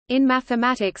In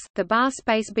mathematics, the bar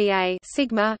space BA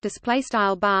sigma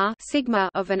bar sigma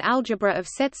of an algebra of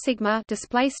sets sigma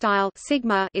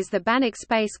sigma is the Banach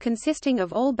space consisting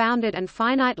of all bounded and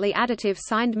finitely additive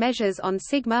signed measures on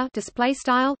sigma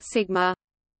sigma.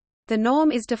 The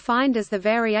norm is defined as the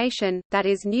variation, that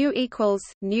is nu equals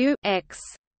nu x.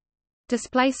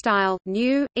 Display style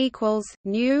nu equals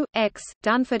nu x.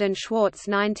 Dunford and Schwartz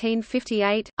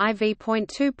 1958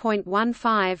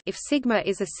 IV.2.15. If sigma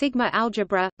is a sigma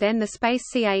algebra, then the space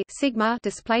CA sigma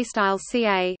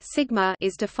sigma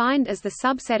is defined as the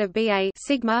subset of BA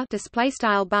sigma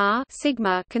bar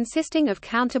sigma consisting of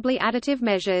countably additive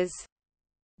measures.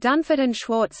 Dunford and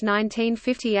Schwartz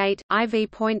 1958,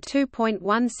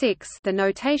 IV.2.16. The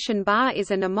notation bar is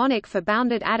a mnemonic for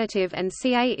bounded additive and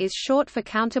CA is short for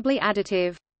countably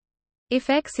additive.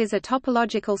 If X is a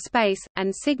topological space,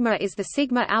 and sigma is the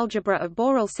sigma algebra of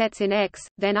Borel sets in X,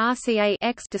 then RCA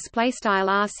X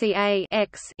RCA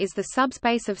X is the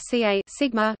subspace of CA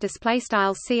sigma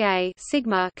CA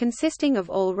sigma consisting of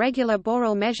all regular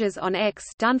Borel measures on X.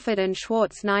 Dunford and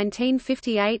Schwartz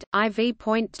 1958,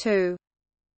 IV.2.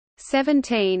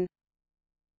 17.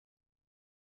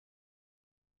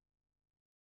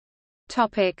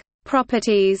 Topic: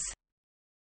 Properties.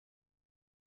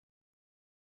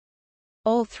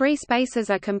 All three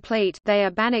spaces are complete, they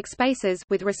are Banach spaces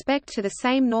with respect to the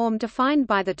same norm defined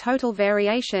by the total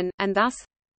variation, and thus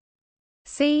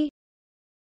C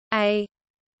A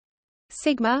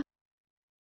sigma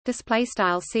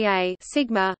CA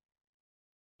sigma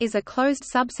is a closed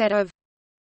subset of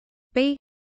B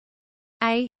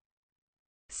A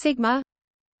sigma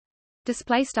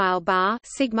bar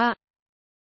sigma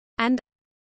and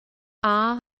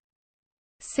R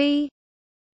C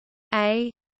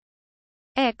A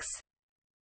X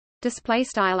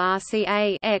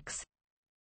RCA X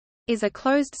is a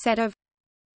closed set of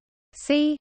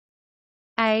C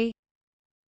A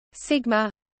sigma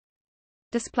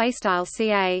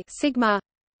CA sigma.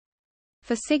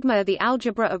 For sigma, the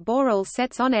algebra of Borel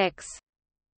sets on X.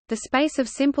 The space of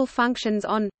simple functions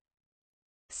on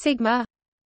sigma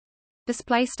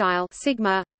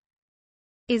sigma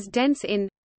is dense in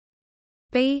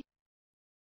B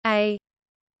A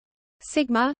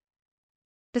sigma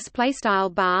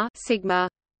bar sigma.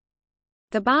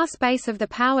 The bar space of the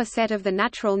power set of the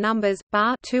natural numbers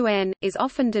bar 2n is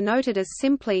often denoted as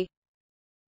simply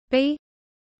B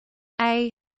A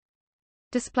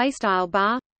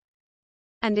bar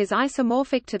and is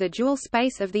isomorphic to the dual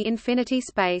space of the infinity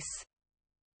space.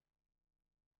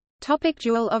 Topic: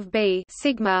 dual of B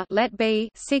sigma. Let B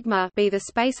sigma be the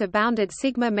space of bounded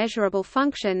sigma measurable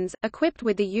functions equipped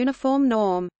with the uniform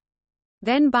norm.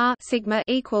 Then bar sigma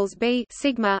equals B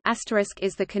sigma asterisk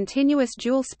is the continuous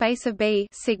dual space of B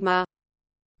sigma.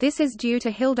 This is due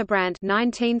to Hildebrandt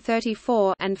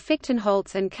 1934 and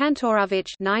Fichtenholz and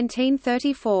Kantorovich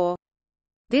 1934.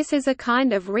 This is a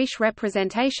kind of Riesz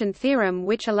representation theorem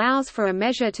which allows for a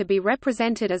measure to be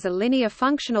represented as a linear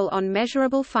functional on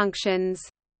measurable functions.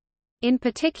 In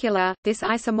particular, this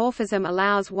isomorphism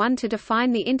allows one to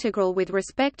define the integral with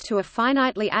respect to a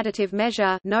finitely additive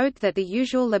measure. Note that the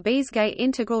usual Lebesgue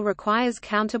integral requires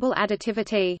countable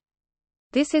additivity.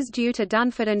 This is due to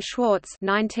Dunford and Schwartz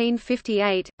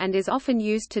 1958, and is often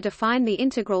used to define the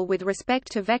integral with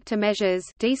respect to vector measures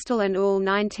Diestel and Uhl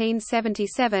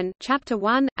 1977, Chapter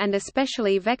 1, and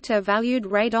especially vector-valued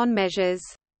radon measures.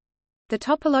 The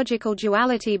topological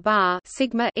duality bar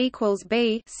sigma equals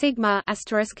B sigma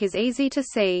asterisk is easy to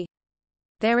see.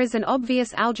 There is an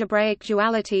obvious algebraic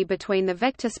duality between the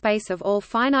vector space of all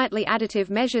finitely additive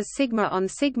measures sigma on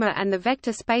sigma and the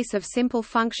vector space of simple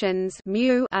functions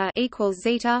mu equals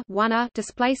zeta 1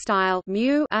 display style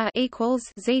mu equals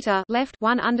zeta left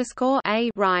 1 underscore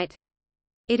a right.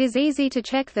 It is easy to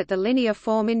check that the linear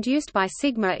form induced by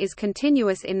sigma is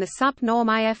continuous in the sup norm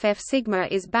IFF sigma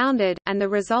is bounded, and the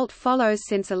result follows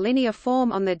since a linear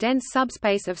form on the dense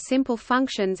subspace of simple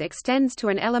functions extends to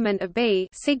an element of B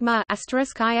sigma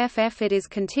asterisk IFF it is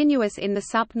continuous in the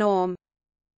sup norm.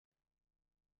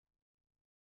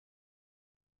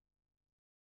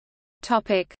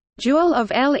 Topic: dual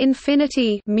of L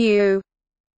infinity mu.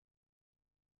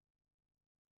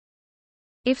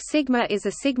 If sigma is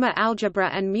a sigma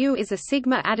algebra and mu is a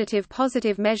sigma additive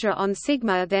positive measure on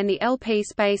sigma, then the LP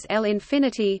space L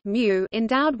infinity mu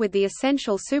endowed with the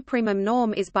essential supremum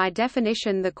norm is by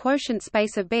definition the quotient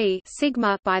space of B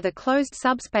sigma by the closed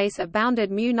subspace of bounded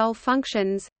mu null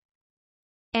functions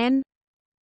n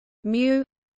mu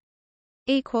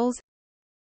equals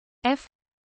f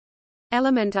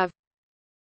element of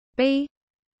B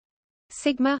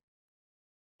sigma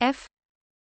f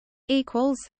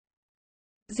equals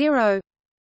 0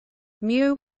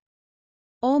 mu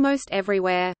almost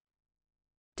everywhere.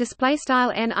 Display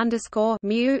style n underscore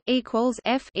mu equals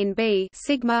f in B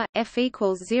sigma f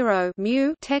equals 0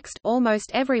 mu text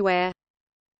almost everywhere.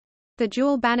 The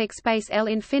dual Banach space L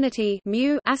infinity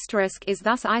mu asterisk is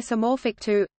thus isomorphic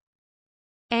to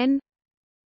n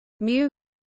mu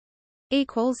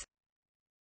equals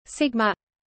sigma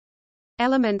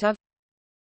element of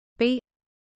B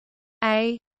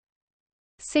A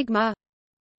sigma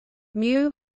mu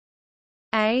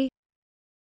A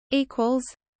equals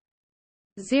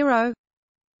 0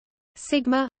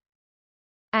 sigma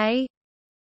A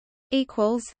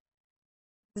equals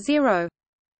 0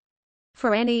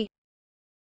 for any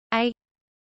A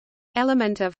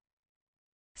element of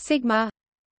sigma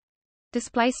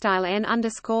display style n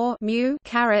underscore mu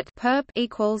caret perp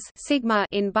equals sigma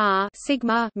in bar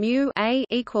sigma mu A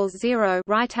equals 0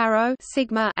 right arrow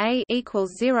sigma A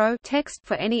equals 0 text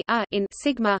for any A in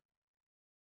sigma,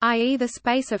 i.e. the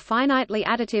space of finitely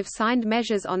additive signed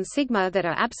measures on sigma that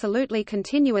are absolutely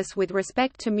continuous with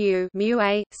respect to mu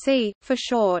A, C, for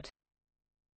short.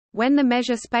 When the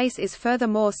measure space is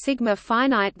furthermore sigma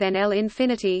finite, then L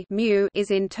infinity mu is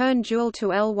in turn dual to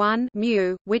L1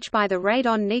 mu, which by the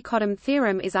Radon-Nikodym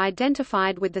theorem is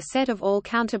identified with the set of all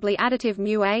countably additive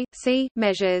mu A, C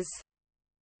measures.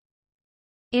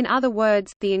 In other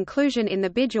words, the inclusion in the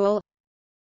bidual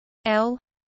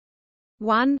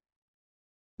L1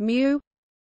 mu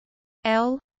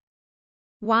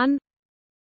L1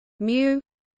 mu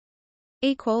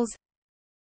equals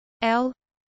L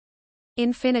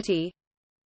infinity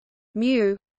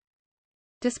mu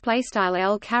display style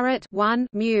L caret 1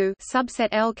 mu subset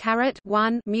L caret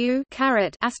 1 mu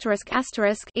caret asterisk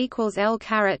asterisk equals L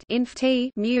caret inf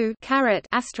t mu caret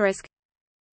asterisk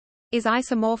is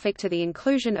isomorphic to the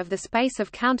inclusion of the space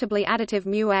of countably additive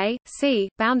mu A, C,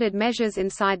 bounded measures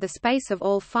inside the space of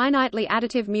all finitely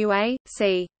additive mu A,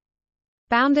 C.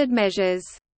 Bounded measures.